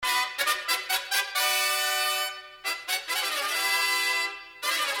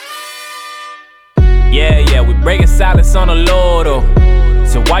Yeah, we breaking silence on the Lord, oh.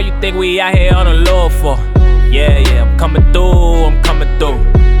 So why you think we out here on the Lord for? Yeah, I'm coming through. Coming through,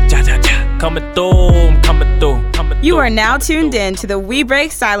 I'm coming through. You are now tuned in to the We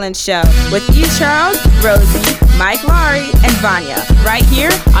Break Silence show with E. Charles, Rosie, Mike Laurie, and Vanya, right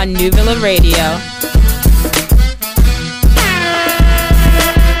here on New Villa Radio.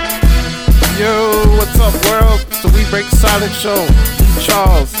 Yo, what's up, world? It's the We Break Silence show. E.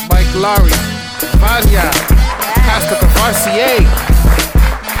 Charles, Mike Laurie, Vanya, Pastor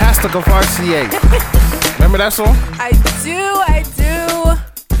Gavarsier. Remember that song? I do.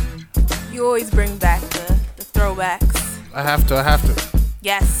 You always bring back the throwbacks. I have to.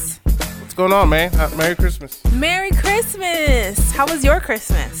 Yes. What's going on, man? Merry Christmas. Merry Christmas. How was your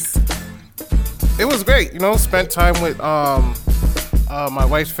Christmas? It was great. Spent time with my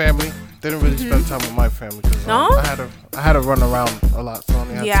wife's family. Didn't really spend time with my family because I had to run around a lot, so I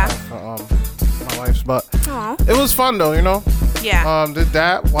only had time for my wife's. But it was fun though, Yeah. Did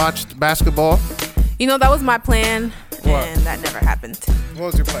that? Watched basketball. That was my plan, and that never happened. What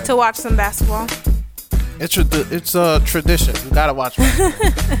was your plan? To watch some basketball. It's a tradition. You gotta watch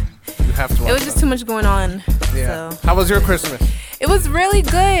basketball. You have to watch. It was just too much going on. Yeah. So. How was your Christmas? It was really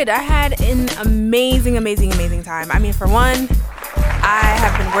good. I had an amazing time. I mean, for one, I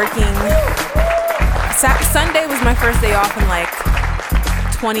have been working. Sunday was my first day off in like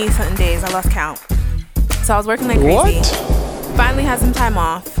 20-something days. I lost count. So I was working like crazy. What? Finally had some time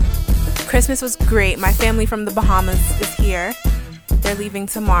off. Christmas was great. My family from the Bahamas is here. They're leaving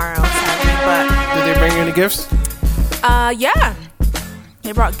tomorrow, sadly, but... Did they bring you any gifts? Yeah.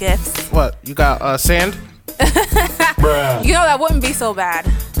 They brought gifts. What? You got sand? That wouldn't be so bad.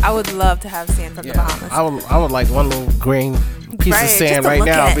 I would love to have sand from the Bahamas. I would like one little grain piece of sand right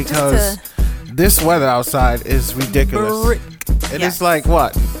now because this weather outside is ridiculous. It is like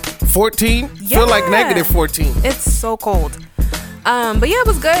what? 14? Yeah. Feel like negative 14. It's so cold. But yeah, it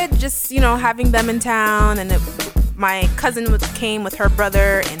was good. Just, having them in town, and my cousin came with her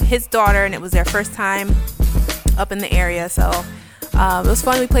brother and his daughter, and it was their first time up in the area. So it was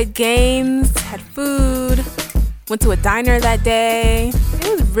fun. We played games, had food, went to a diner that day.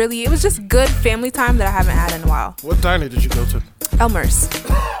 It was just good family time that I haven't had in a while. What diner did you go to? Elmer's.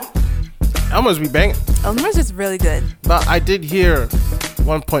 Elmer's be banging. Elmer's is really good. But I did hear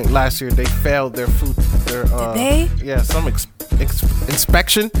one point last year they failed their food. Did they? Yeah, some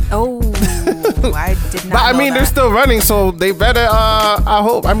inspection. Oh, I did not. But I mean, they're still running, so they better. I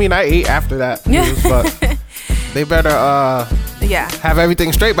hope. I mean, I ate after that news, but they better. Have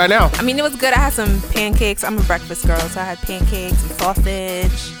everything straight by now. I mean, it was good. I had some pancakes. I'm a breakfast girl, so I had pancakes and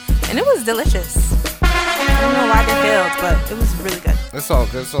sausage, and it was delicious. I don't know why they failed, but it was really good. It's all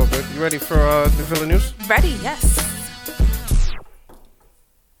good. You ready for New Villa News? Ready, yes.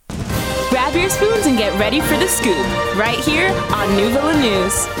 Grab your spoons and get ready for the scoop, right here on New Villa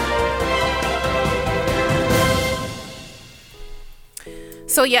News.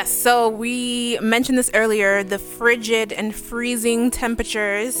 So we mentioned this earlier, the frigid and freezing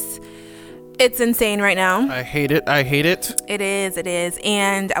temperatures. It's insane right now. I hate it. It is.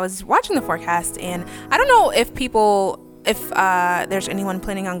 And I was watching the forecast, and I don't know if there's anyone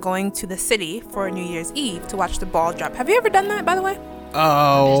planning on going to the city for New Year's Eve to watch the ball drop. Have you ever done that, by the way?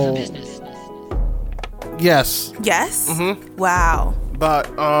 Oh. Yes. Yes? Mm-hmm. Wow. But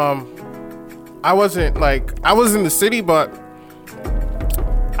I was in the city, but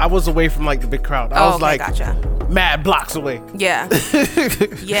I was away from the big crowd. I was gotcha. Mad blocks away. Yeah.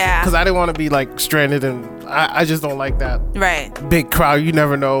 Yeah. Because I didn't want to be stranded, and I just don't like that. Right. Big crowd. You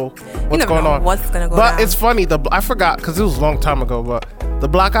never know what's going on. What's gonna go But down. it's funny. I forgot because it was a long time ago. But the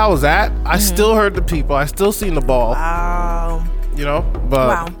block I was at, I still heard the people. I still seen the ball. Wow.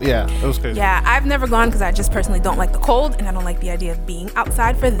 But yeah, it was crazy. Yeah, I've never gone because I just personally don't like the cold, and I don't like the idea of being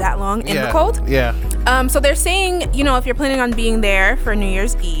outside for that long in the cold. Yeah. So they're saying, if you're planning on being there for New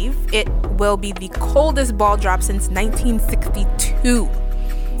Year's Eve, it will be the coldest ball drop since 1962.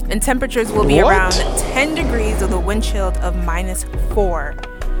 And temperatures will be around 10 degrees with a wind chill of -4.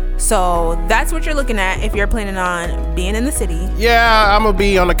 So that's what you're looking at if you're planning on being in the city. Yeah, I'm going to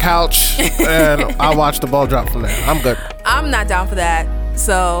be on the couch and I'll watch the ball drop from there. I'm good. I'm not down for that.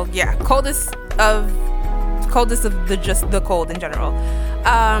 So yeah, coldest of the cold in general.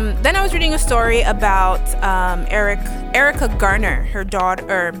 Then I was reading a story about Erica Garner, her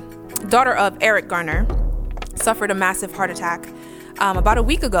daughter of Eric Garner, suffered a massive heart attack about a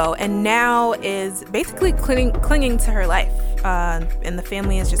week ago, and now is basically clinging to her life. And the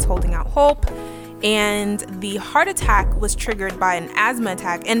family is just holding out hope. And the heart attack was triggered by an asthma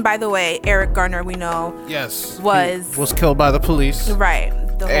attack. And by the way, Eric Garner, we know, was killed by the police. Right.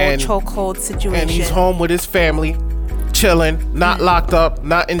 The whole chokehold situation. And he's home with his family, chilling, not locked up,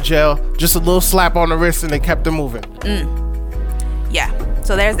 not in jail. Just a little slap on the wrist, and they kept him moving. Yeah.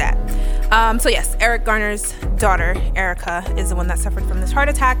 So there's that. So yes, Eric Garner's daughter, Erica, is the one that suffered from this heart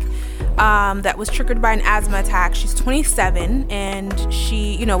attack that was triggered by an asthma attack. She's 27, and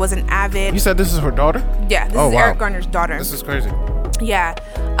she, was an avid... You said this is her daughter? Yeah, this is Eric Garner's daughter. This is crazy. Yeah.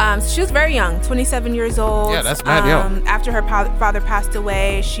 So she was very young, 27 years old. Yeah, that's mad young. After her father passed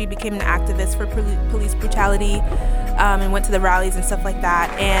away, she became an activist for police brutality and went to the rallies and stuff like that.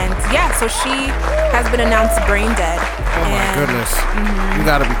 And yeah, so she has been announced brain dead. Oh my goodness. You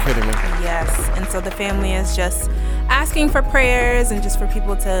gotta be kidding me. Yes. And so the family is just asking for prayers and just for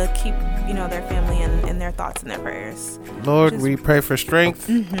people to keep, their family in their thoughts and their prayers. Lord, we pray for strength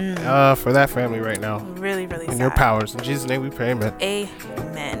for that family right now. Really, really sad. In your powers. In Jesus' name we pray, amen.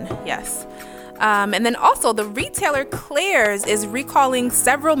 Amen. Yes. And then also the retailer Claire's is recalling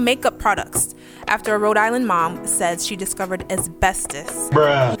several makeup products after a Rhode Island mom says she discovered asbestos.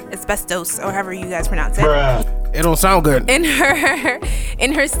 Asbestos, or however you guys pronounce it. It don't sound good. In her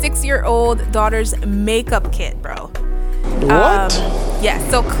 6-year-old daughter's makeup kit, bro. What? Yeah,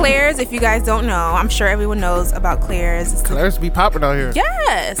 so Claire's, if you guys don't know, I'm sure everyone knows about Claire's. Claire's be popping out here.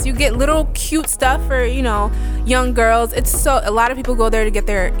 Yes, you get little cute stuff for, young girls. A lot of people go there to get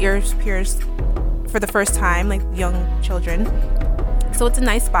their ears pierced for the first time, like young children. So it's a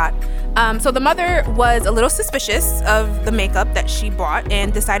nice spot. So the mother was a little suspicious of the makeup that she bought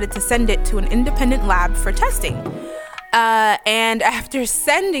and decided to send it to an independent lab for testing. And after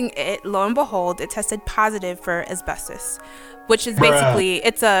sending it, lo and behold, it tested positive for asbestos, which is basically,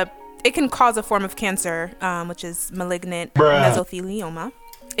 it can cause a form of cancer, which is malignant mesothelioma,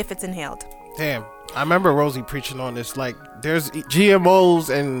 if it's inhaled. Damn. I remember Rosie preaching on this. Like, there's GMOs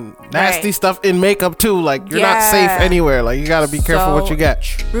and nasty stuff in makeup too. Like, you're not safe anywhere. Like, you gotta be careful what you get.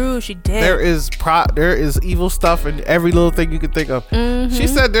 True, she did. There is evil stuff in every little thing you can think of. She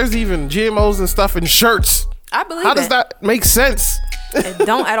said there's even GMOs and stuff in shirts. I believe it. How does that make sense? It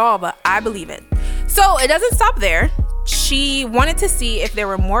don't at all, but I believe it. So it doesn't stop there. She wanted to see if there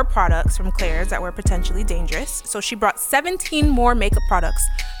were more products from Claire's that were potentially dangerous. So she brought 17 more makeup products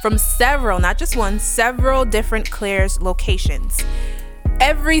from several, not just one, several different Claire's locations.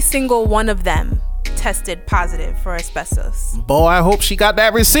 Every single one of them tested positive for asbestos. Boy, I hope she got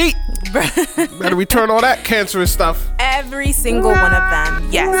that receipt. Better return all that cancerous stuff. Every single one of them,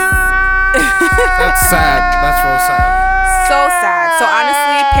 yes. That's sad. That's real sad. So sad. So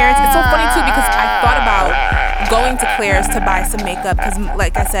honestly, parents, it's so funny too because I thought about going to Claire's to buy some makeup because,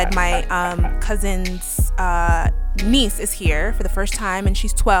 like I said, my cousin's niece is here for the first time and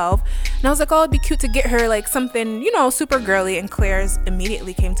she's 12, and I was like, oh, it'd be cute to get her like something, super girly, and Claire's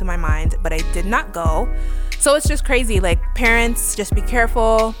immediately came to my mind, but I did not go. So it's just crazy. Like, parents, just be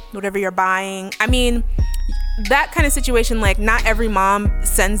careful whatever you're buying. I mean, that kind of situation, like, not every mom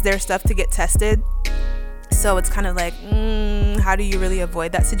sends their stuff to get tested. So it's kind of like, how do you really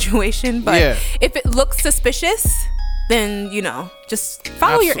avoid that situation? But if it looks suspicious, then, just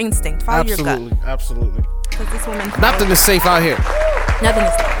follow your instinct, follow your gut. Absolutely. Because this woman... Nothing is safe out here. Nothing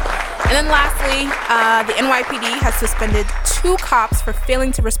is safe. And then lastly, the NYPD has suspended 2 cops for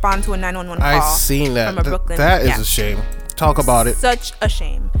failing to respond to a 911 call. I've seen that. From a Brooklyn. That is a shame. Talk about it. Such a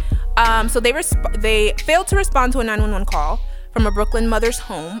shame. So they failed to respond to a 911 call from a Brooklyn mother's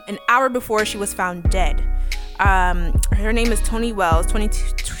home an hour before she was found dead. Her name is Tony Wells.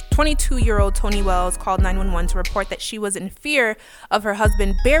 22-year-old Tony Wells called 911 to report that she was in fear of her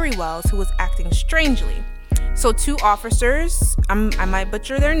husband, Barry Wells, who was acting strangely. So 2 officers, I might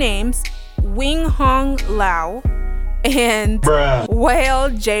butcher their names, Wing Hong Lau and Whale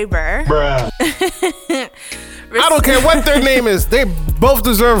Jaber. I don't care what their name is. They both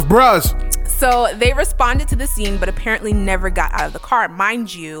deserve bruhs. So they responded to the scene, but apparently never got out of the car.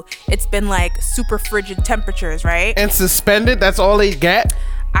 Mind you, it's been like super frigid temperatures, right? And suspended, that's all they get?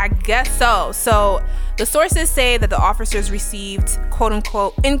 I guess so. So the sources say that the officers received, quote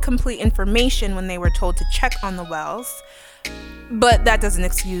unquote, incomplete information when they were told to check on the Wells. But that doesn't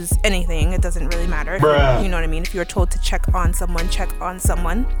excuse anything. It doesn't really matter. You know what I mean? If you're told to check on someone, check on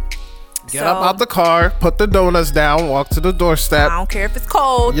someone. Get up out the car, put the donuts down, walk to the doorstep. I don't care if it's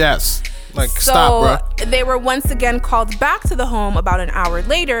cold. Yes. Like, so stop, bro. They were once again called back to the home about an hour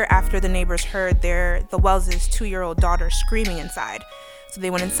later after the neighbors heard the Wells' 2-year-old daughter screaming inside. So they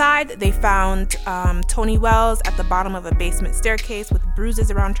went inside. They found Tony Wells at the bottom of a basement staircase with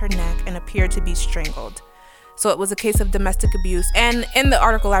bruises around her neck and appeared to be strangled. So it was a case of domestic abuse. And in the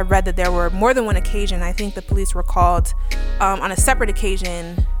article, I read that there were more than one occasion. I think the police were called on a separate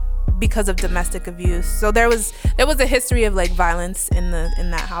occasion because of domestic abuse. So there was a history of like violence in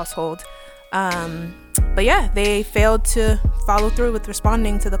that household. But yeah, they failed to follow through with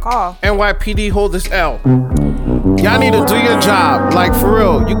responding to the call. NYPD, hold this L. Y'all need to do your job. Like, for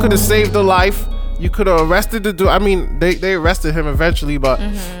real. You could have saved a life. You could have arrested the dude. I mean, they arrested him eventually, but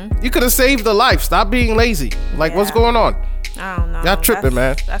you could have saved a life. Stop being lazy. Like, what's going on? I don't know. Y'all tripping,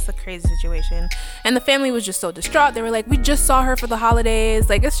 man. That's a crazy situation. And the family was just so distraught. They were like, we just saw her for the holidays.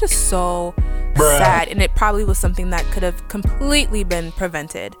 Like, it's just so sad. And it probably was something that could have completely been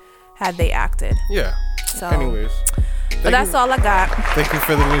prevented had they acted. Yeah. So, anyways. But that's all I got. Thank you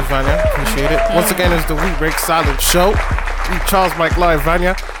for the news, Vanya. Appreciate it. Once again, it's the We Break Silence show. We Charles, Mike, Laurie,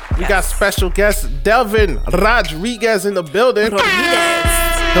 Vanya. We got special guest Delvin Rodriguez in the building. He'll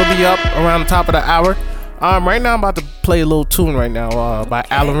be up around the top of the hour. Right now, I'm about to play a little tune right now by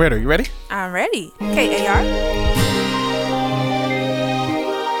Alan Ritter. You ready? I'm ready. KAR.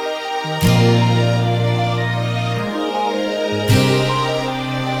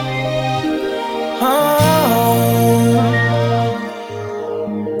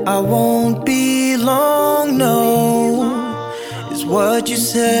 I won't be long, no, is what you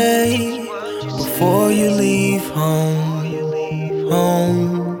say before you leave home.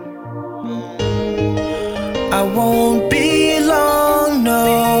 I won't be long,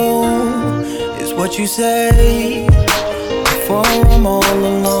 no, is what you say before I'm all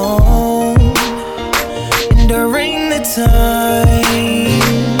alone. And during the time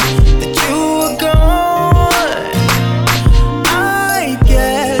that you were gone, I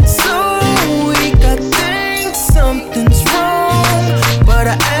get so weak, I think something's wrong. But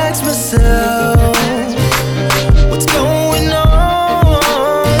I ask myself, what's going on?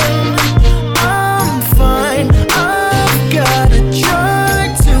 I'm fine, I've gotta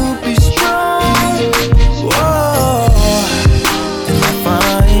try to be strong. Whoa. Then I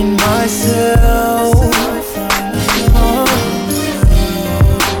find myself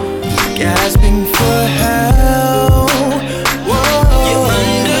gasping for help. Whoa. You're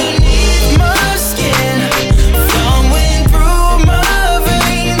underneath my skin, flowing through my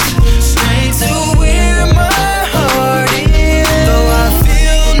veins, straight to where my heart is. Though I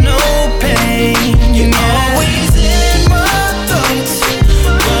feel no pain, you're always in my thoughts,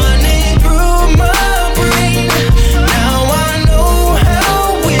 running through my brain. Now I know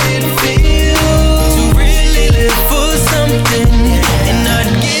how it feels to really live for something, and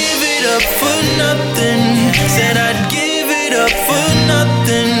I'd give it up for nothing. Said I'd give it up for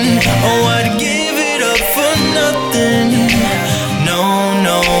nothing. Oh, I'd give it up for nothing. No,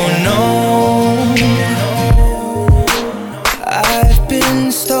 no, no. I've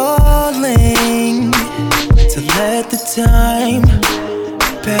been stalling to let the time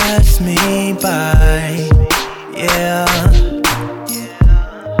pass me by. Yeah.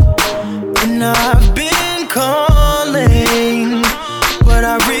 And I've been calling, but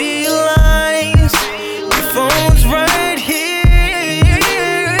I realize your phone's right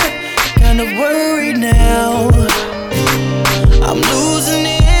here. Kind of worried now, I'm losing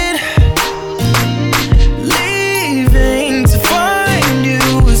it. Leaving to find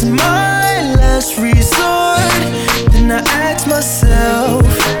you is my last resort. Then I ask myself,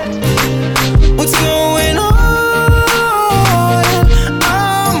 what's going on?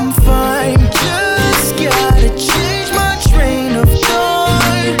 I'm fine, just gotta change my train of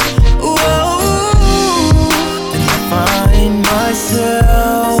thought. Whoa. Then I find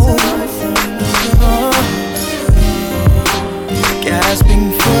myself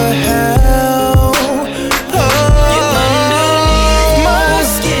gasping for help. You're underneath my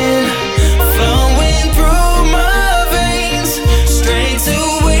skin, flowing through my veins, straight to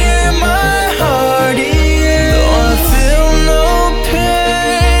where my heart is. Though I feel no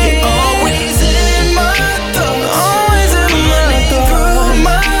pain, you're always in my thoughts, always in my thoughts, through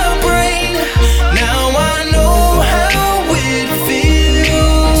my brain. Now I know how it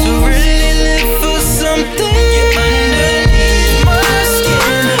feels to really live for something. You're underneath my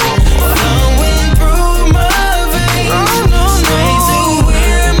skin, flowing through my veins, straight to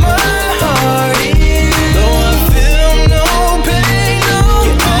where my heart is. Though I feel no pain,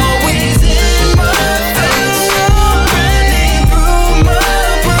 you're always in my thoughts, running through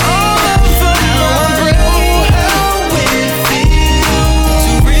my brain. Now I know how it feels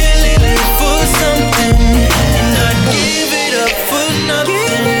to really live for something, and I'd give it up for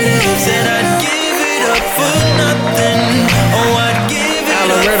nothing. Said I'd give it up for nothing. Oh, I'd give it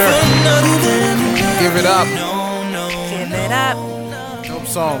Alan up Ritter. for nothing. Give it up. No, no. Give it up. Dope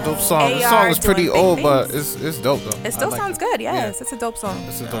song, dope song. This AR song is pretty doing big old, but things. it's dope though. It still I like sounds it. good. Yes, Yeah. it's a dope song.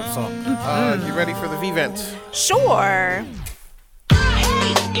 It's a dope song. You ready for the V-Vent? Sure. I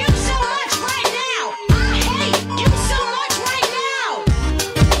hate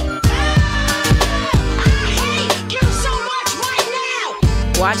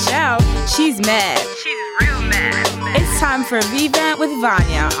mad. She's real mad. It's time for V-Vent with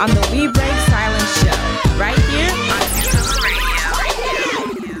Vanya on the We Break Silence show, right here on Radio.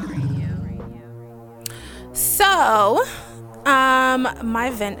 So,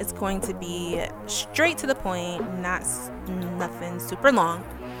 my vent is going to be straight to the point, nothing super long.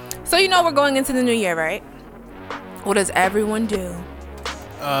 So we're going into the new year, right? What does everyone do?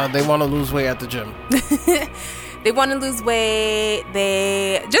 They want to lose weight at the gym. They want to lose weight.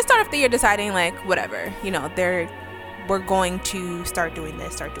 They just start off the year deciding, like, whatever. We're going to start doing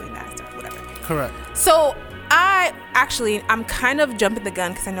this, start doing that, start whatever. Correct. So I'm kind of jumping the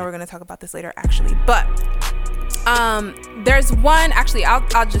gun because I know we're going to talk about this later, actually. But there's one, actually, I'll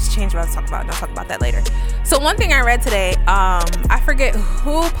just change what I was talking about and I'll talk about that later. So one thing I read today, I forget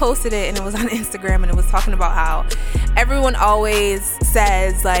who posted it, and it was on Instagram, and it was talking about how everyone always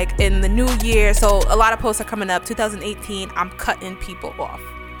says, like, in the new year, so a lot of posts are coming up, 2018, I'm cutting people off.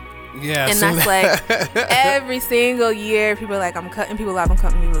 Yeah. And that's like every single year, people are like, I'm cutting people off, I'm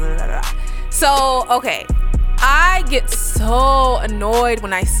cutting people, blah, blah, blah. So, okay, I get so annoyed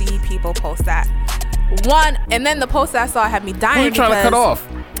when I see people post that. One, and then the post that I saw had me dying. Who are you trying to cut off?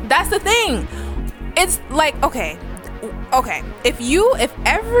 That's the thing. It's like, okay. If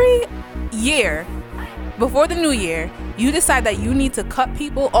every year before the new year you decide that you need to cut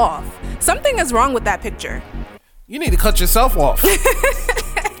people off, something is wrong with that picture. You need to cut yourself off.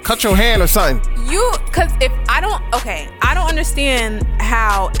 Cut your hand or something. Because I don't understand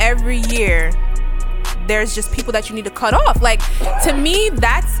how every year there's just people that you need to cut off. Like, to me,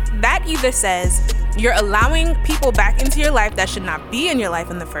 that either says you're allowing people back into your life that should not be in your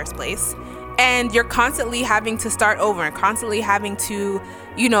life in the first place, and you're constantly having to start over and constantly having to,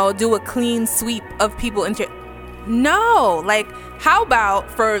 do a clean sweep of people into. No, like, how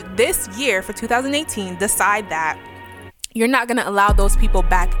about for this year, for 2018, decide that you're not going to allow those people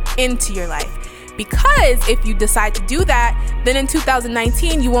back into your life. Because if you decide to do that, then in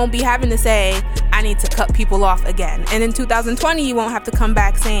 2019, you won't be having to say, I need to cut people off again. And in 2020, you won't have to come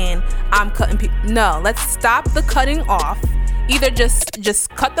back saying, I'm cutting people. No, let's stop the cutting off. Either just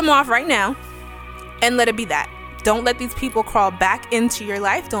cut them off right now and let it be that. Don't let these people crawl back into your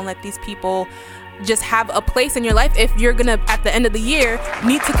life. Don't let these people just have a place in your life if you're gonna, at the end of the year,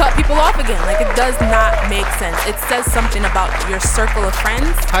 need to cut people off again. Like, it does not make sense. It says something about your circle of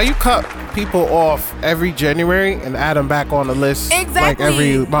friends. How you cut people off every January and add them back on the list? Exactly. Like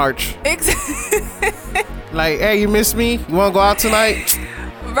every March. Like, hey, you miss me? You want to go out tonight?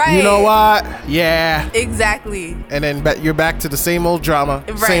 Right. You know what? Yeah. Exactly. And then you're back to the same old drama,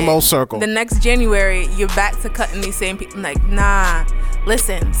 right. Same old circle. The next January, you're back to cutting these same people. Like, nah.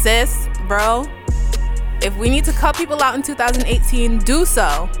 Listen, sis, bro. If we need to cut people out in 2018, do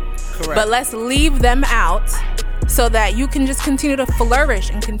so. Correct. But let's leave them out so that you can just continue to flourish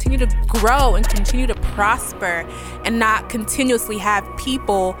and continue to grow and continue to prosper and not continuously have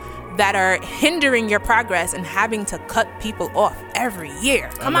people that are hindering your progress and having to cut people off every year.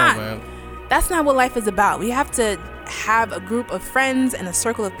 Come on. Man. That's not what life is about. We have to have a group of friends and a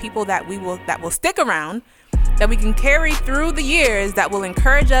circle of people that will stick around, that we can carry through the years, that will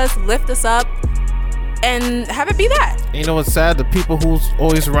encourage us, lift us up, and have it be that. You know what's sad? The people who's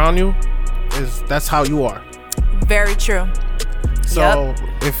always around you, that's how you are. Very true. So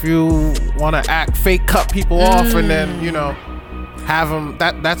if you want to act fake, cut people off, and then have them,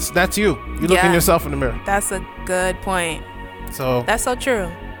 that's you. You look in yourself in the mirror. That's a good point. So that's so true.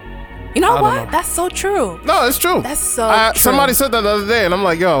 You know what? That's so true. No, it's true. That's so true. Somebody said that the other day, and I'm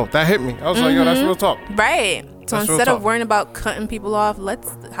like, yo, that hit me. I was like, yo, that's real talk. Right. So instead of worrying about cutting people off,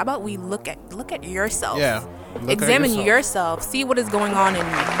 how about we look at yourself? Yeah. Examine yourself. See what is going on in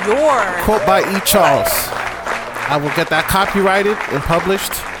your. Quote by E. Charles. I will get that copyrighted and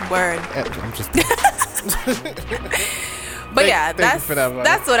published. Word. I'm just. But that's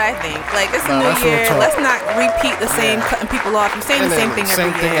what I think. Like, it's a new year. Let's not repeat the same cutting people off. You're saying the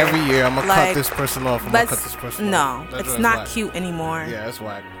same thing every year. I'm gonna cut this person off. I'm gonna cut this person off. No, it's not cute anymore. Yeah, it's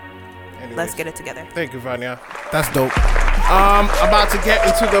whack. Anyways, let's get it together. Thank you, Vanya. That's dope. About to get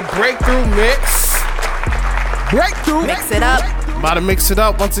into the breakthrough mix. Mix it up. About to mix it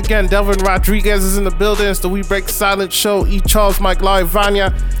up. Once again, Delvin Rodriguez is in the building. It's the We Break Silence show. E. Charles, Mike Laurie, Vanya.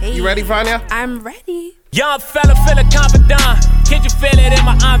 Hey, you ready, Vanya? I'm ready. Young fella feeling confident. Can't you feel it in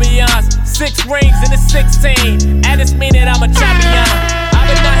my ambiance? 6 rings in the 16. And it's mean that I'm a champion. I've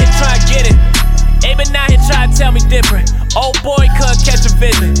been out here trying to get it. Ain't been out here trying to tell me different. Old boy couldn't catch a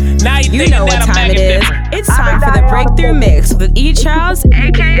visit. Now you know what time it is. It's time for the Breakthrough Mix with E. Charles,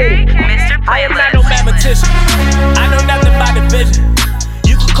 aka Mr. Playlist. I am not no mathematician. I know nothing about division.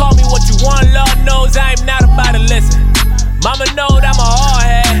 You can call me what you want. Lord knows I am not about to listen. Mama know that I'm a hard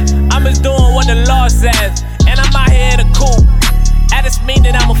head. I'm just doing what the law says, and I'm out here in a coupe. That just mean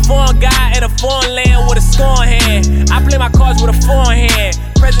that I'm a foreign guy in a foreign land with a scorn hand. I play my cards with a foreign hand.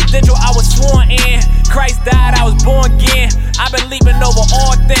 Presidential, I was sworn in. Christ died, I was born again. I've been leaping over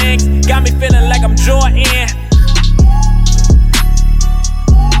all things. Got me feeling like I'm Jordan.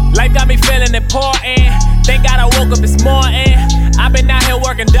 Life got me feeling important. Thank God I woke up this morning. I've been out here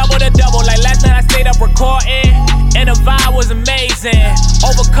working double to double. Like last night I stayed up recording, and the vibe was amazing.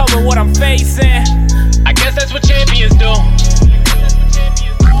 Overcoming what I'm facing. I guess that's what champions do.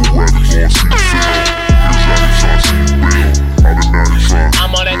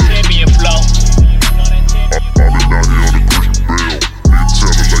 I'm on that champion flow.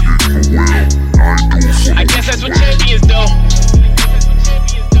 I guess that's what champions do.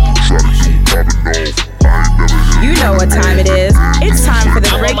 You know what time it is. It's time for the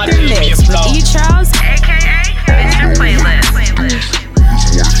Breakthrough Mix with E. Charles, aka Mr. Playlist.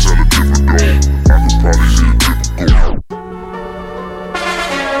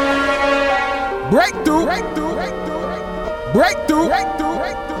 Breakthrough.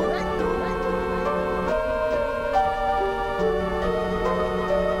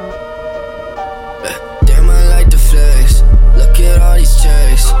 Damn, I like the flex. Look at all these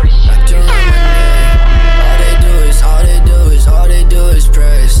checks. Wrapped around my neck. All they do is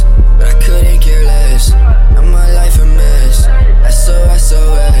press. But I couldn't care less. Now my life a mess. SOS.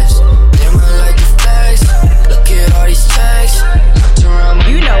 Damn, I like the flex. Look at all these checks. Wrapped around my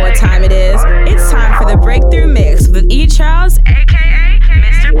neck. You know what time it is. It's time for the Breakthrough Mix with E. Charles, aka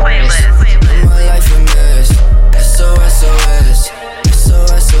Mr. Playlist. Now my life a mess. SOS.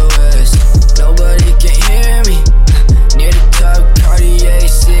 Nobody can hear me. Near the top, Cartier,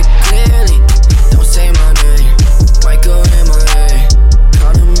 sick clearly. Don't say my name. Michael in my head.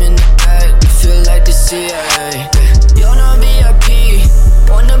 Caught him in the back. I feel like the CIA. You're not VIP.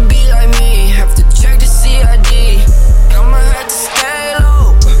 Wanna be like me. Have to check the CID. I'ma have to stay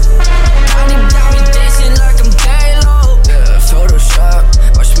low. Honey got me dancing like I'm J-Lo. Photoshop.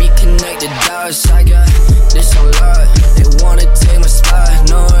 Watch me connect the dots. I got this on lock. They wanna take my spot.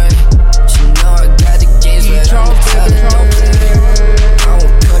 No way. You know I got the games, but I'ma tell it no play. I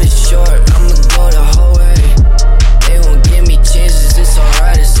won't cut it short. I'ma go the whole way. They won't give me chances. It's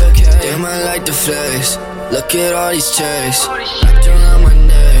alright. It's okay. Damn, I like the flex. Look at all these checks. Wrapped around my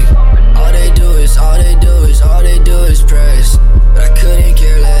neck. All they do is press. But I couldn't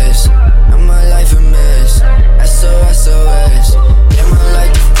care less. Now my life a mess. SOS. Damn, I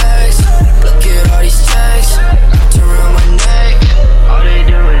like the flex. Look at all these checks. Wrapped around my neck. All they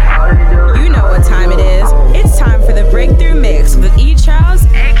do is You know what time it is. It's time for the Breakthrough Mix with E. Charles,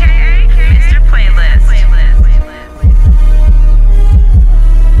 aka Mr. Playlist.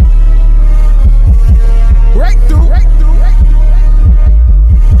 Breakthrough.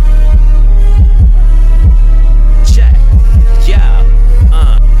 Check, yeah,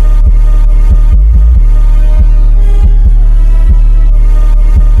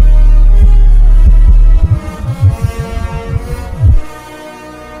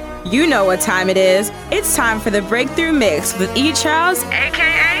 You know what time it is. It's time for the Breakthrough Mix with E. Charles,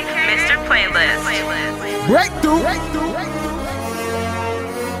 aka Mr. Playlist. Breakthrough.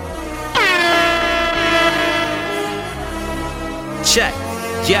 check,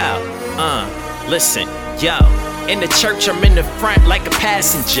 yo, listen, yo. In the church, I'm in the front like a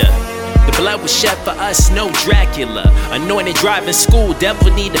passenger. The blood was shed for us, no Dracula. Anointed driving school,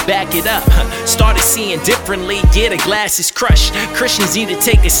 devil need to back it up. Started seeing differently, yeah, the glass is crushed. Christians need to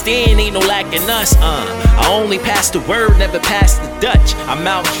take a stand, ain't no lacking us. I only pass the word, never pass the Dutch. I'm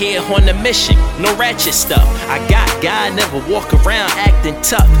out here on a mission, no ratchet stuff. I got God, never walk around acting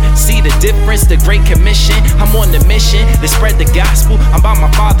tough. See the difference, the Great Commission. I'm on the mission to spread the gospel. I'm about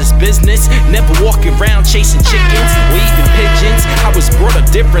my father's business, never walking around chasing chickens or even pigeons. I was brought up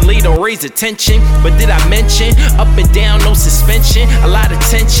differently, don't raise attention. But did I mention up and down, no suspension? A lot of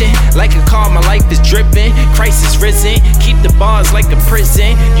tension, like a car, my life is dripping. Christ is risen, keep the bars like a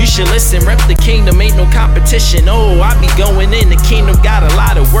prison. You should listen, rep the kingdom, ain't no competition. Oh, I be going in, the kingdom got a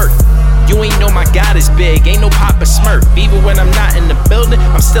lot of work. You ain't know my God is big, ain't no Papa Smurf. Even when I'm not in the building,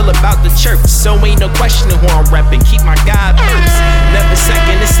 I'm still about the church. So ain't no questioning who I'm repping, keep my God first. Never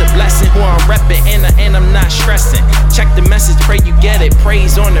second, it's a blessing who I'm repping, and I'm not stressing. Check the message, pray you get it,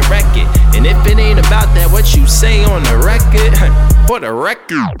 praise on the record. And if it ain't about that, what you say on the record, for the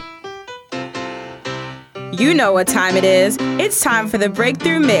record. You know what time it is. It's time for the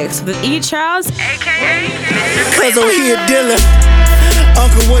Breakthrough Mix with E. Charles, aka Mr. Cause I'm here dealing.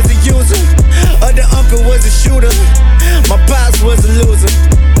 Uncle was a user, other uncle was a shooter. My pops was a loser.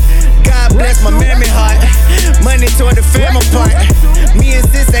 God bless my mammy heart. Money toward the family part. Me and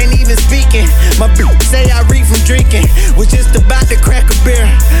sis ain't even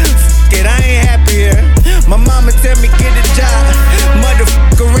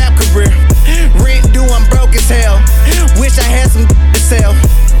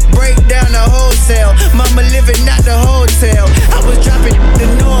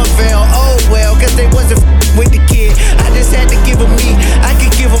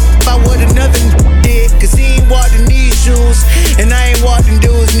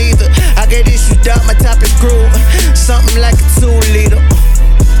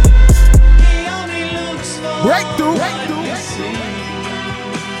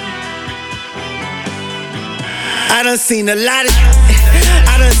done seen a lot of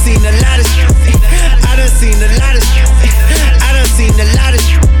I done seen a lot of I done seen a lot of I done seen a lot of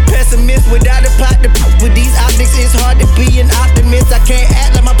pessimist without a pot to put with these optics. It's hard to be an optimist. I can't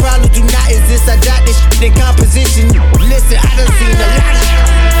act like my problems do not exist. I got this in composition. Listen, I done seen a lot of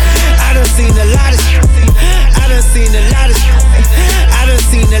I done seen a lot of I done seen a lot of I done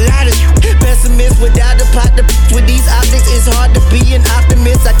seen a lot of pessimist without a pot to put with these optics. It's hard to be an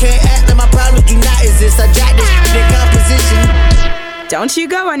optimist. I can't act like my problems do not exist. I got this in composition. Don't you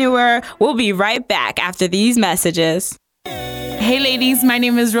go anywhere. We'll be right back after these messages. Hey ladies, my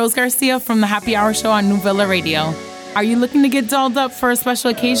name is Rose Garcia from the Happy Hour Show on New Villa Radio. Are you looking to get dolled up for a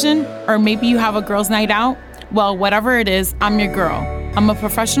special occasion? Or maybe you have a girls' night out? Well, whatever it is, I'm your girl. I'm a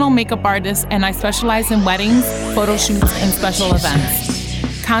professional makeup artist and I specialize in weddings, photo shoots, and special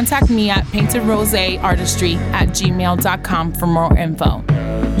events. Contact me at paintedroseartistry@gmail.com for more info.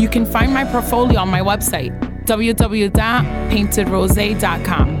 You can find my portfolio on my website,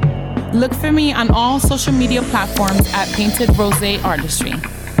 www.paintedrose.com. Look for me on all social media platforms at Painted Rose Artistry.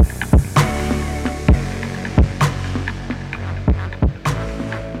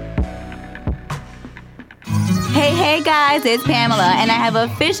 Hey guys, it's Pamela, and I have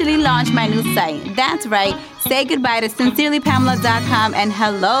officially launched my new site. That's right, say goodbye to sincerelypamela.com and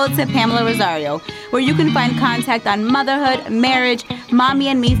hello to Pamela Rosario, where you can find contact on motherhood, marriage, mommy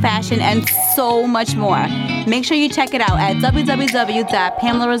and me fashion, and so much more. Make sure you check it out at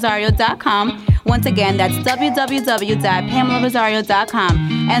www.pamelarosario.com. Once again, that's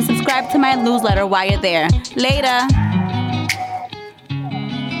www.pamelarosario.com, and subscribe to my newsletter while you're there. Later.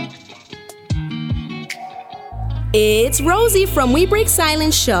 It's Rosie from We Break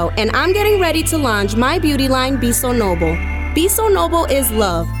Silence Show, and I'm getting ready to launch my beauty line, Be So Noble. Be So Noble is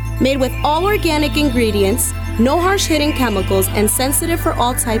love, made with all organic ingredients, no harsh hitting chemicals, and sensitive for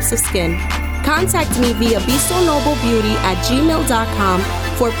all types of skin. Contact me via BeSoNobleBeauty@gmail.com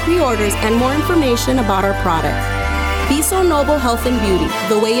for pre-orders and more information about our products. Be So Noble Health and Beauty,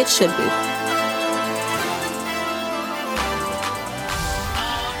 the way it should be.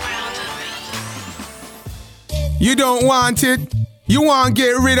 You don't want it? You want to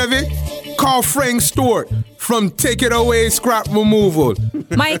get rid of it? Call Frank Stewart from Take It Away Scrap Removal.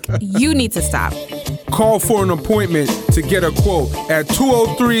 Mike, you need to stop. Call for an appointment to get a quote at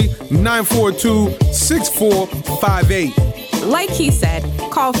 203-942-6458. Like he said,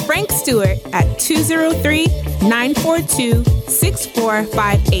 call Frank Stewart at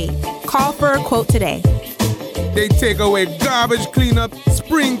 203-942-6458. Call for a quote today. They take away garbage cleanup,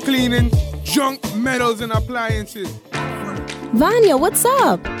 spring cleaning, junk metals and appliances. Vanya, what's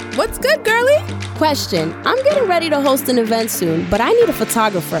up? What's good, girlie? Question. I'm getting ready to host an event soon, but I need a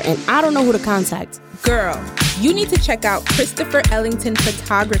photographer and I don't know who to contact. Girl, you need to check out Christopher Ellington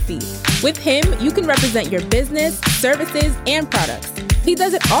Photography. With him, you can represent your business, services, and products. He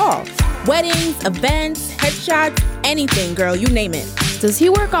does it all. Weddings, events, headshots, anything, girl, you name it. Does he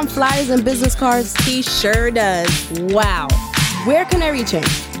work on flyers and business cards? He sure does. Wow. Where can I reach him?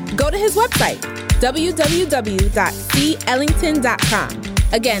 Go to his website, www.cellington.com.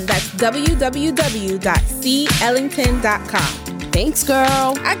 Again, that's www.cellington.com. Thanks,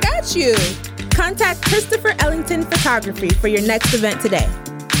 girl. I got you. Contact Christopher Ellington Photography for your next event today.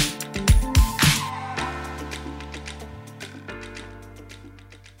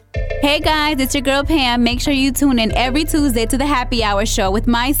 Hey guys, it's your girl Pam. Make sure you tune in every Tuesday to the Happy Hour Show with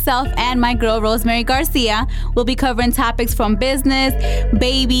myself and my girl Rosemary Garcia. We'll be covering topics from business,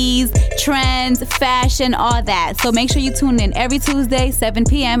 babies, trends, fashion, all that. So make sure you tune in every Tuesday, 7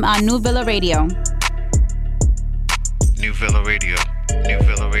 p.m. on New Villa Radio. New Villa Radio. New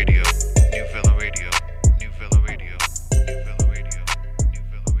Villa Radio. New Villa Radio. New Villa Radio. New Villa Radio. New Villa Radio. New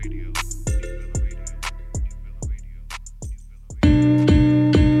Villa Radio.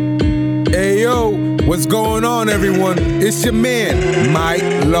 Hey yo, what's going on everyone? It's your man, Mike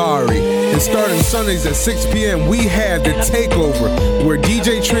Laurie. And starting Sundays at 6 p.m. we have The Takeover, where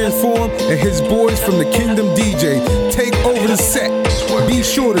DJ Transform and his boys from the Kingdom DJ take over the set. Be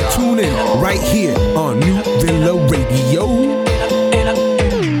sure to tune in right here on New Villa Radio.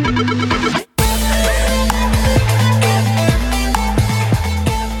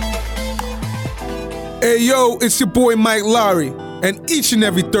 Hey yo, it's your boy Mike Laurie, and each and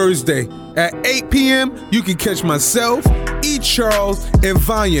every Thursday at 8 p.m. you can catch myself, E. Charles, and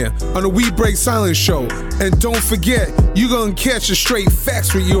Vanya on the We Break Silence Show. And don't forget, you're gonna catch the straight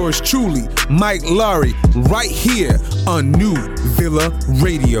facts with yours truly, Mike Laurie, right here on New Villa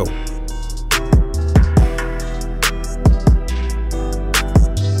Radio.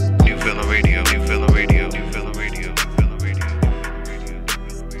 New Villa Radio. New Villa Radio. New Villa Radio. New Villa Radio.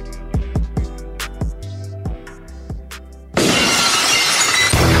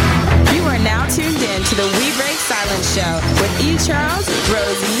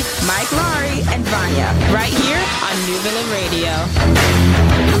 right here on New Villa Radio.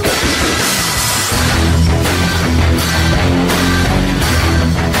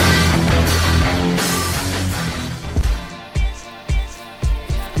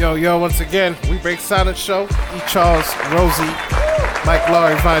 Yo, once again, We Break Silence Show. E. Charles, Rosie, Mike,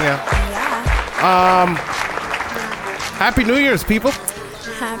 Laurie, Vanya. Yeah. Happy New Year's, people.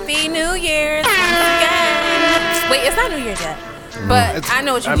 Happy New Year's again. Wait, it's not New Year's yet. But I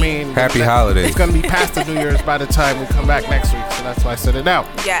know what you mean. Happy holidays. It's going to be past the New Year's by the time we come back next week, so that's why I said it now.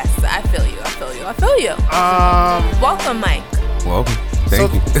 Yes, I feel you. Welcome, Mike. Welcome.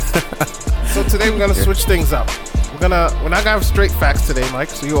 Thank you. So today we're going to switch things up. We're not going to have straight facts today, Mike,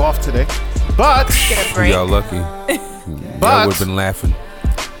 so you're off today. But get a break. Y'all lucky. Y'all would have been laughing.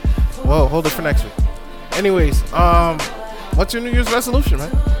 Well, hold it for next week. Anyways, what's your New Year's resolution,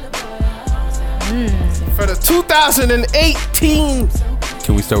 man? For the 2018.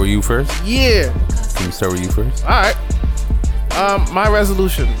 Can we start with you first? Yeah. Can we start with you first? All right. My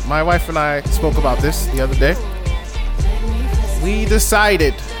resolution. My wife and I spoke about this the other day. We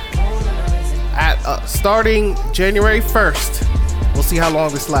decided at starting January 1st, we'll see how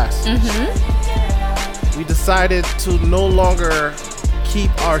long this lasts. We decided to no longer keep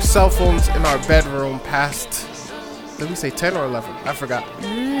our cell phones in our bedroom past, did we say 10 or 11? I forgot.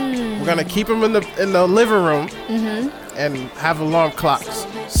 We're gonna keep them in the living room and have alarm clocks.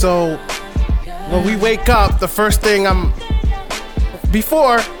 So when we wake up, the first thing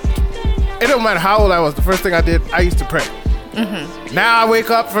before, it don't matter how old I was, the first thing I did, I used to pray. Now I wake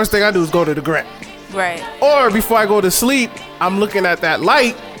up, first thing I do is go to the gram. Right. Or before I go to sleep, I'm looking at that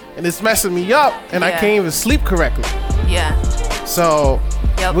light and it's messing me up and I can't even sleep correctly. Yeah. So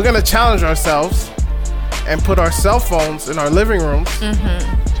we're gonna challenge ourselves and put our cell phones in our living rooms.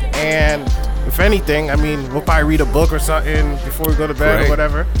 And if anything, I mean, we'll probably read a book or something before we go to bed or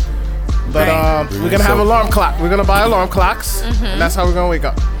whatever. But we're gonna have alarm clock. We're gonna buy alarm clocks, and that's how we're gonna wake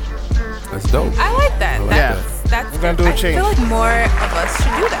up. That's dope. I like that. That's we're gonna do a change. I feel like more of us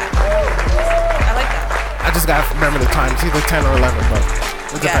should do that. I like that. I just gotta remember the time. It's either 10 or 11, but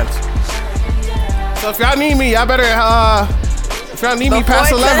it depends. So if y'all need me, y'all better. If y'all need me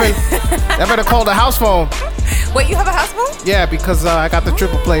past 11, y'all better call the house phone. Wait, you have a house phone? Yeah, because I got the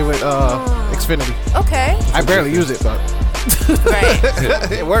triple play with Xfinity. Okay. I barely use it, but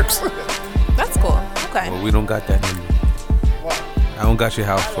it works. That's cool. Okay. Well, we don't got that anymore. I don't got your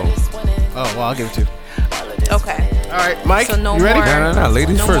house phone. Oh, well, I'll give it to you. Okay. All right, Mike, so no you ready? No.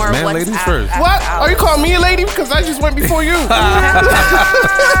 Ladies first, man. Ladies first. What? Are you calling me a lady? Because I just went before you. Well,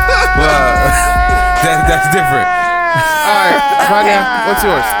 that's different. All right, Vanya, what's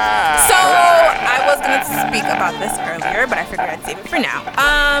yours? So I was going to speak about this earlier, but I figured I'd save it for now.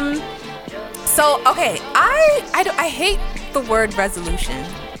 So, okay, I hate the word resolution.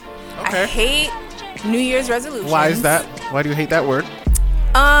 Okay. I hate New Year's resolutions. Why is that? Why do you hate that word?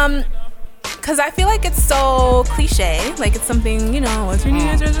 Because I feel like it's so cliche. Like it's something, what's your New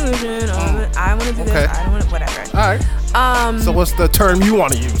Year's resolution? I want to do this. I don't want to, whatever. All right. So what's the term you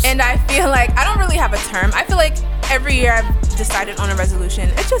want to use? And I feel like I don't really have a term. I feel like every year I've decided on a resolution.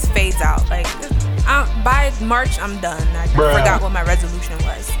 It just fades out. Like by March, I'm done. I forgot what my resolution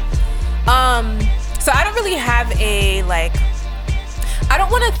was. So I don't really have a I don't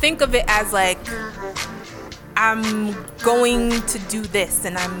want to think of it as like I'm going to do this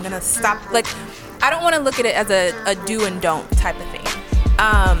and I'm gonna stop. Like I don't want to look at it as a do and don't type of thing.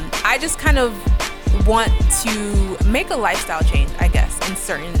 I just kind of want to make a lifestyle change, I guess, in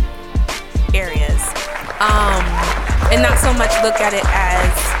certain areas, and not so much look at it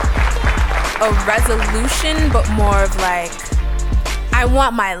as a resolution, but more of like I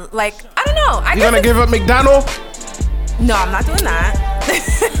want my I don't know. You gonna give up McDonald's? No, I'm not doing that. You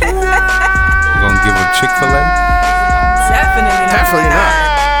gonna give him Chick-fil-A? Definitely not.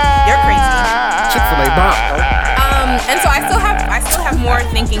 You're crazy. Chick-fil-A bomb. And so I still have more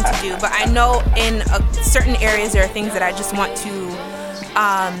thinking to do, but I know in certain areas there are things that I just want to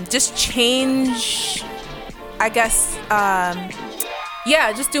just change. I guess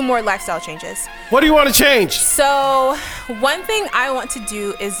just do more lifestyle changes. What do you want to change? So one thing I want to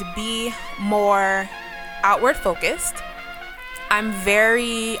do is be more outward focused. I'm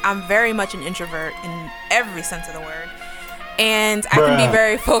very much an introvert in every sense of the word. And I can be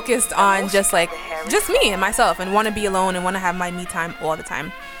very focused on just me and myself and want to be alone and want to have my me time all the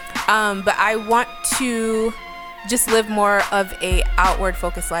time. But I want to just live more of a outward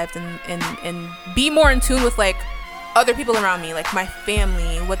focused life and be more in tune with other people around me, like my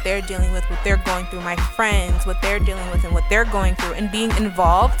family, what they're dealing with, what they're going through, my friends, what they're dealing with and what they're going through, and being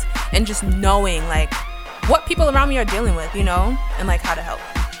involved and just knowing what people around me are dealing with, and how to help.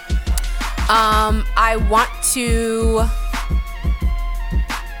 I want to.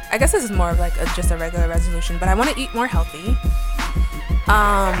 I guess this is more of like just a regular resolution, but I want to eat more healthy.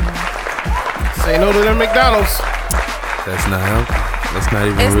 Say no to them McDonald's. That's not healthy. That's not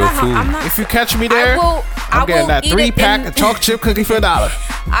even real food. If you catch me there, I'm getting that 3-pack of chocolate chip cookie for $1.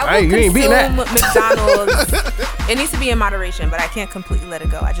 I will consume McDonald's. It needs to be in moderation, but I can't completely let it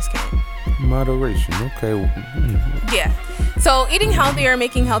go. I just can't. Moderation, okay. Yeah. So eating healthier,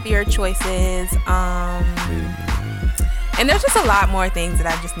 making healthier choices. And there's just a lot more things that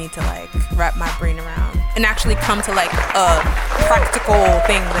I just need to like wrap my brain around and actually come to like a practical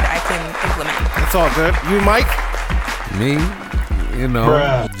thing that I can implement. It's all good. You, Mike? Me? You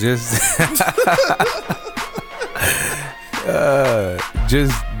know, just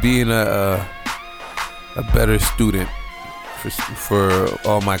being a better student for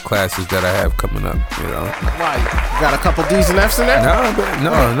all my classes that I have coming up, you know. Why? You got a couple D's and F's in there? No.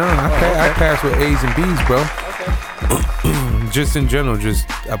 I pass with A's and B's, bro. Okay. Just in general, just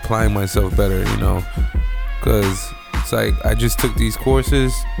applying myself better, you know. Because it's like I just took these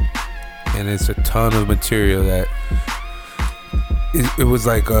courses and it's a ton of material that it was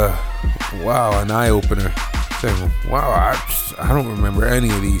like an eye-opener. Saying, wow, I don't remember any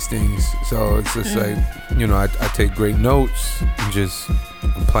of these things. So it's just like, you know, I take great notes and just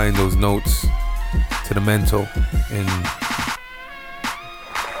applying those notes to the mental and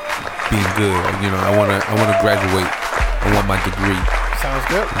being good. You know, I wanna graduate. I want my degree. Sounds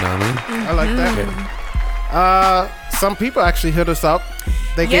good. You know what I mean? I like that. Some people actually hit us up.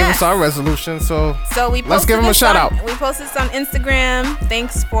 They gave us our resolution, so let's give them a shout out. We posted this on Instagram.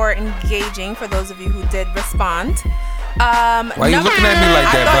 Thanks for engaging, for those of you who did respond. Why are you looking at me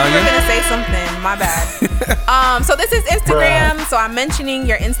like that, I thought you were going to say something. My bad. So this is Instagram. So I'm mentioning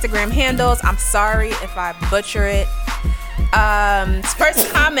your Instagram handles. I'm sorry if I butcher it.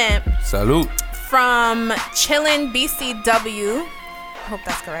 First comment. Salute. From Chillin' BCW. I hope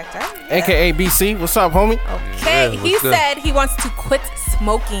that's correct, right? Yeah. AKA BC. What's up, homie? Okay. He said he wants to quit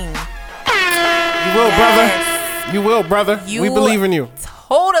smoking. You will, brother. You will, brother. We believe in you.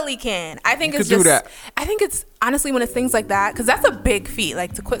 Totally can. I think it's do that. I think it's honestly when it's things like that, because that's a big feat.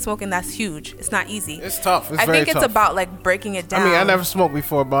 Like to quit smoking, that's huge. It's not easy. It's tough. I think it's about like breaking it down. I mean, I never smoked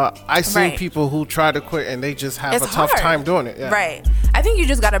before, but I've seen people who try to quit and they just have a tough time doing it. Yeah. Right. I think you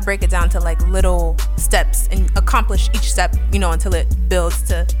just got to break it down to like little steps and accomplish each step, you know, until it builds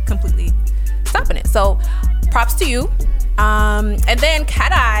to completely stopping it. So props to you. And then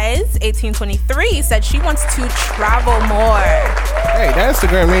Cat Eyes 1823 said she wants to travel more. Hey, that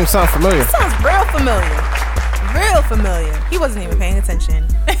Instagram name sounds familiar. It sounds real familiar. Real familiar. He wasn't even paying attention.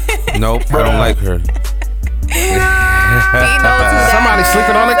 Nope, I don't like her. Somebody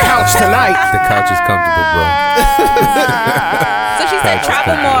sleeping on the couch tonight. The couch is comfortable, bro. So she said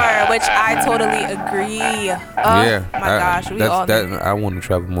travel more, which I totally agree. Yeah. My gosh, I want to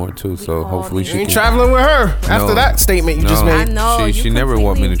travel more too. So hopefully she ain't traveling with her after that statement you just made. I know. She never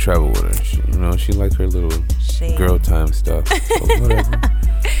want me to travel with her. She like her little girl time stuff. So whatever.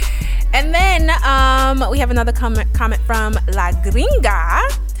 And then we have another comment from La Gringa.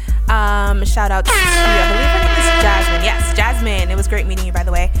 Shout out to, I believe her name is Jasmine. Yes, Jasmine. It was great meeting you, by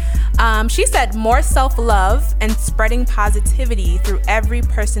the way. She said, more self-love and spreading positivity through every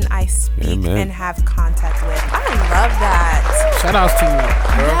person I speak and have contact with. I love that. Shout outs to you,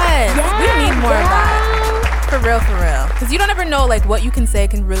 girl. Yes, we need more of that. For real. Because you don't ever know like what you can say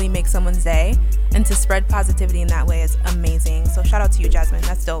can really make someone's day. And to spread positivity in that way is amazing. So shout out to you, Jasmine.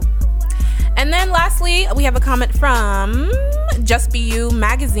 That's dope. And then lastly, we have a comment from Just Be You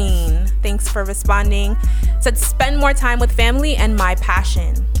Magazine. Thanks for responding. Said, spend more time with family and my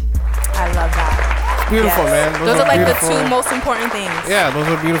passion. I love that. Beautiful, man. Those are like the two most important things. Yeah, those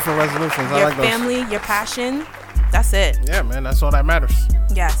are beautiful resolutions. I like those. Your family, your passion. That's it. Yeah, man. That's all that matters.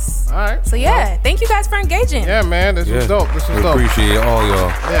 Yes. All right. So yeah, thank you guys for engaging. Yeah, man. This was dope. This was we dope. Appreciate all y'all.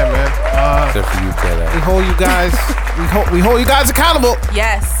 Yeah, man. Except for you, Cat. We hold you guys. we hold you guys accountable.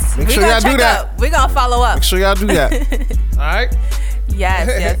 Yes. Make sure y'all do that. We're gonna follow up. Make sure y'all do that. All right.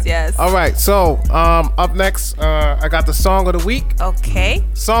 Yes. All right. So up next, I got the song of the week. Okay.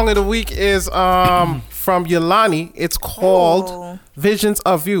 Song of the week is from Yolani. It's called Visions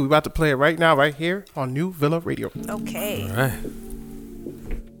of You. We're about to play it right now, right here on New Villa Radio. Okay. All right.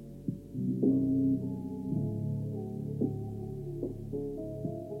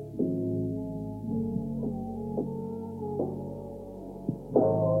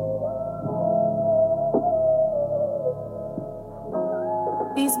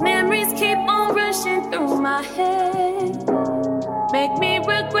 These memories keep on rushing through my head, make me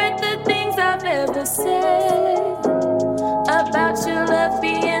regret the things I've ever said about your love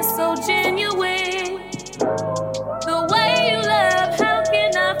being so genuine.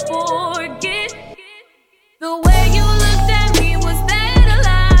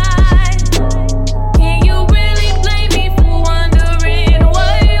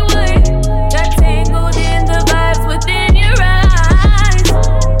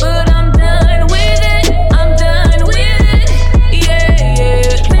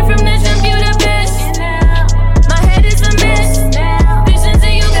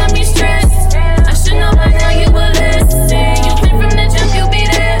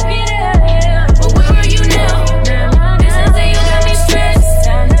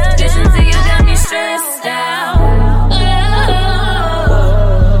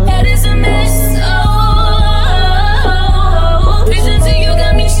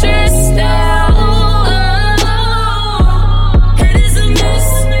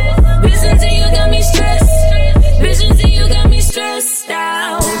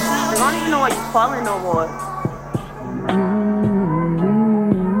 know why you calling no more.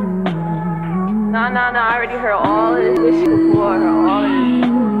 Nah, I already heard all of this shit before.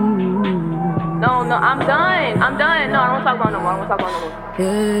 No, I'm done. No, I don't talk about no more.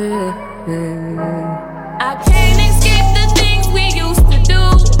 I can't escape the things we used to do,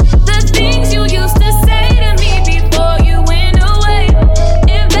 the things you used to say to me before you went away.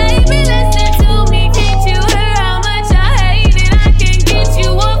 And baby, listen to me, can't you hear how much I hate it? I can't get you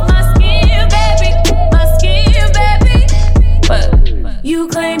off my skin, baby. But you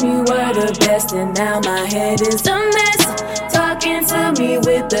claim you were the best, and now my head is a mess. Talking to me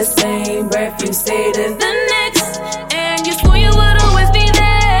with the same breath you say to the next, and you swore you would always be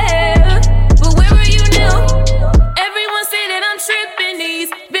there. But where were you now? Everyone say that I'm tripping. These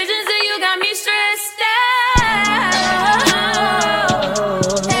visions of you got me stressed out.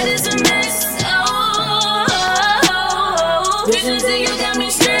 That is a mess. Oh, visions of you got me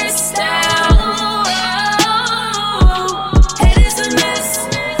stressed out. That is a mess.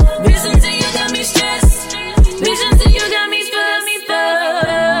 Visions of you got me stressed. Visions of you got me stressed.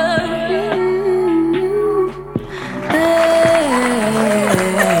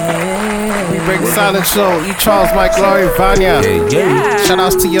 Silent Show, E. Charles, Mike Laurie, Vanya. Yeah. Shout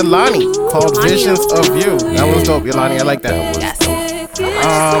outs to Yolani, called Visions of You. That was dope, Yolani. I like that.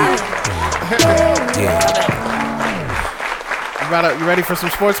 You ready for some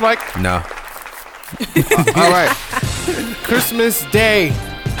sports, Mike? No. All right. Christmas Day,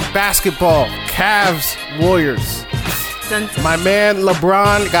 basketball, Cavs, Warriors. My man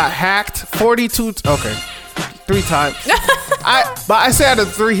LeBron got hacked 42. Okay, 3 times. But I say out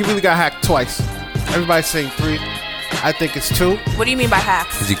of 3, he really got hacked twice. Everybody's saying 3. I think it's 2. What do you mean by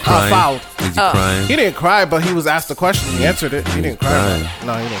hacked? Is he crying? Fouled. Is he crying? He didn't cry, but he was asked the question. He answered it. He didn't cry.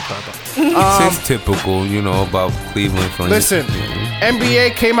 No, he didn't cry. It's typical, about Cleveland. Listen,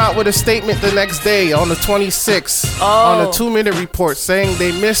 NBA came out with a statement the next day on the 26th on a 2-minute report saying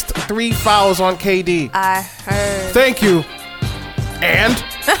they missed 3 fouls on KD. I heard. Thank you. And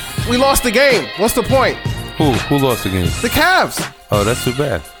we lost the game. What's the point? Who lost the game? The Cavs. Oh, that's too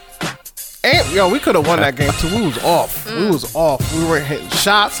bad. And we could have won that game too. We was off. We weren't hitting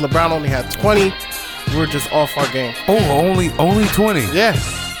shots. LeBron only had 20. We were just off our game. Oh, only 20. Yeah.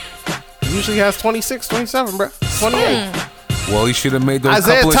 He usually has 26, 27, bro. 28. Well, he should have made those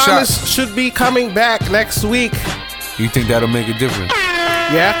Isaiah couple of Thomas shots. should be coming back next week. You think that'll make a difference?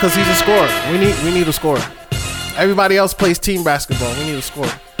 Yeah, because he's a scorer. We need a scorer. Everybody else plays team basketball. We need a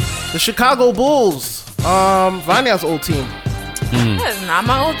scorer. The Chicago Bulls. Vanya's old team. That is not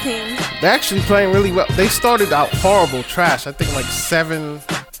my old team. They're actually playing really well. They started out horrible, trash. I think like 7.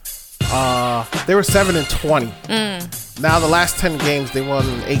 They were 7-20. Now the last 10 games, they won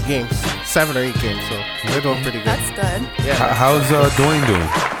 8 games, 7 or 8 games. So they're doing pretty good. That's good. Yeah. How's Dwayne doing?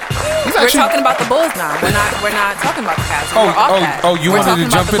 We're talking about the Bulls now. We're not talking about the Cavs. We're off that. You wanted to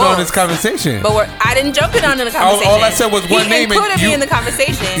jump in on this conversation? But I didn't jump in on the conversation. All I said was one name. He included me in the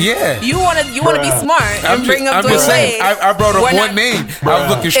conversation. Yeah. You want to be smart and bring up Dwayne Wade. I brought up one name. I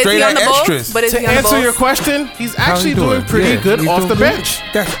was looking straight at extras. But to answer your question, he's actually doing pretty good off the bench.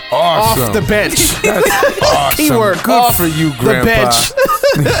 That's awesome. Off the bench. That's awesome. Keyword. Good for you, Grandpa. The bench.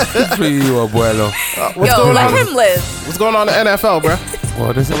 Good for you, abuelo. Let him live. What's going on in the NFL, bro?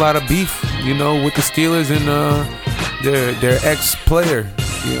 Well, there's a lot of beef, with the Steelers and their ex-player,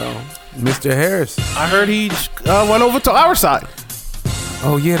 Mr. Harris. I heard he went over to our side.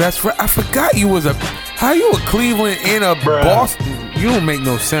 Oh yeah, that's right. I forgot you was how you a Cleveland and a Boston? You don't make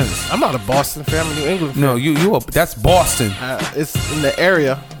no sense. I'm not a Boston fan. I'm a New England fan. No, that's Boston. It's in the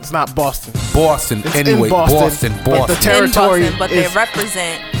area. It's not Boston. Boston. It's anyway, in Boston. Boston. The territory in Boston, but they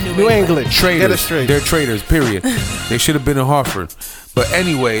represent New England. Traitors. Get it straight. They're traitors. Period. They should have been in Hartford. But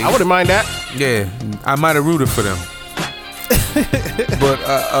anyway, I wouldn't mind that. Yeah, I might have rooted for them.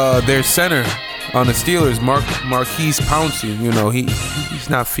 But their center on the Steelers, Marquise Pouncey, he's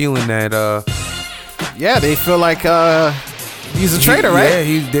not feeling that. Yeah, they feel like he's a traitor, right?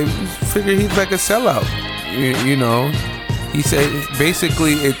 Yeah, they figure he's like a sellout. He said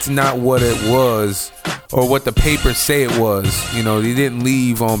basically it's not what it was or what the papers say it was. They didn't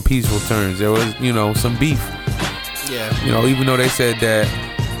leave on peaceful terms. There was, some beef. Yeah. Even though they said that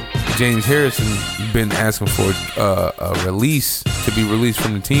James Harrison been asking for a release to be released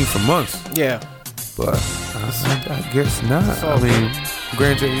from the team for months. Yeah. But I guess not. So,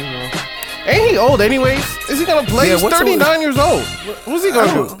 granted, ain't he old anyways? Is he gonna play? He's 39 years old. What's he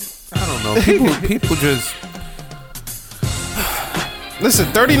gonna do? I don't know. People just listen.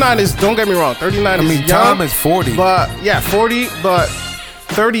 39 is. Don't get me wrong. 39 is young. Tom is 40. But 40. But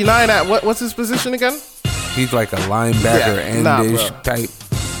 39 at what's his position again? He's like a linebacker endish type.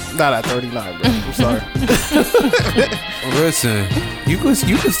 Not at 39, bro. I'm sorry. Listen, you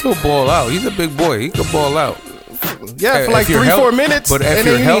can still ball out. He's a big boy. He could ball out. Yeah, for like 3-4 minutes, but and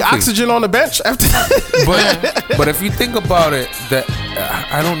then you need oxygen on the bench after. but if you think about it, that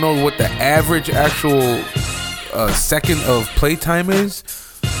I don't know what the average actual second of playtime is,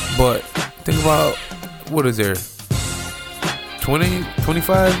 but think about what is there 20,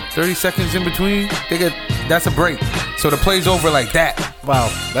 25, 30 seconds in between. That's a break. So the play's over like that. Wow,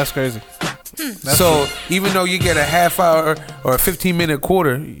 that's crazy. So even though you get a half hour or a 15-minute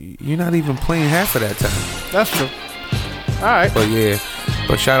quarter, you're not even playing half of that time. That's true. All right.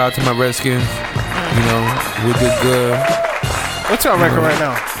 But shout out to my Redskins. You know, we did good. What's our record right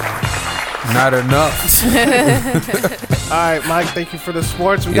now? Not enough. All right, Mike, thank you for the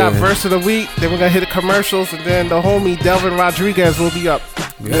sports. We got verse of the week. Then we're going to hit the commercials. And then the homie Delvin Rodriguez will be up.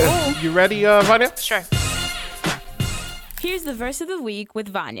 Yeah. You ready, Vanya? Sure. Here's the verse of the week with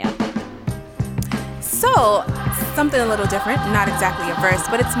Vanya. So, something a little different, not exactly a verse,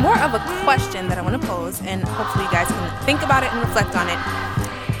 but it's more of a question that I want to pose, and hopefully you guys can think about it and reflect on it.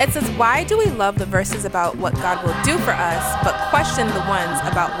 It says, why do we love the verses about what God will do for us, but question the ones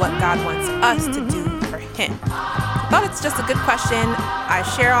about what God wants us to do for Him? I thought it's just a good question. I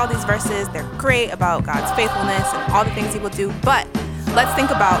share all these verses. They're great about God's faithfulness and all the things He will do, but let's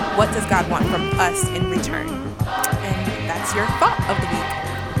think about what does God want from us in return? And that's your thought of the week.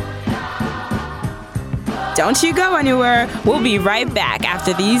 Don't you go anywhere. We'll be right back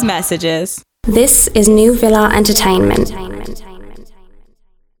after these messages. This is New Villa Entertainment.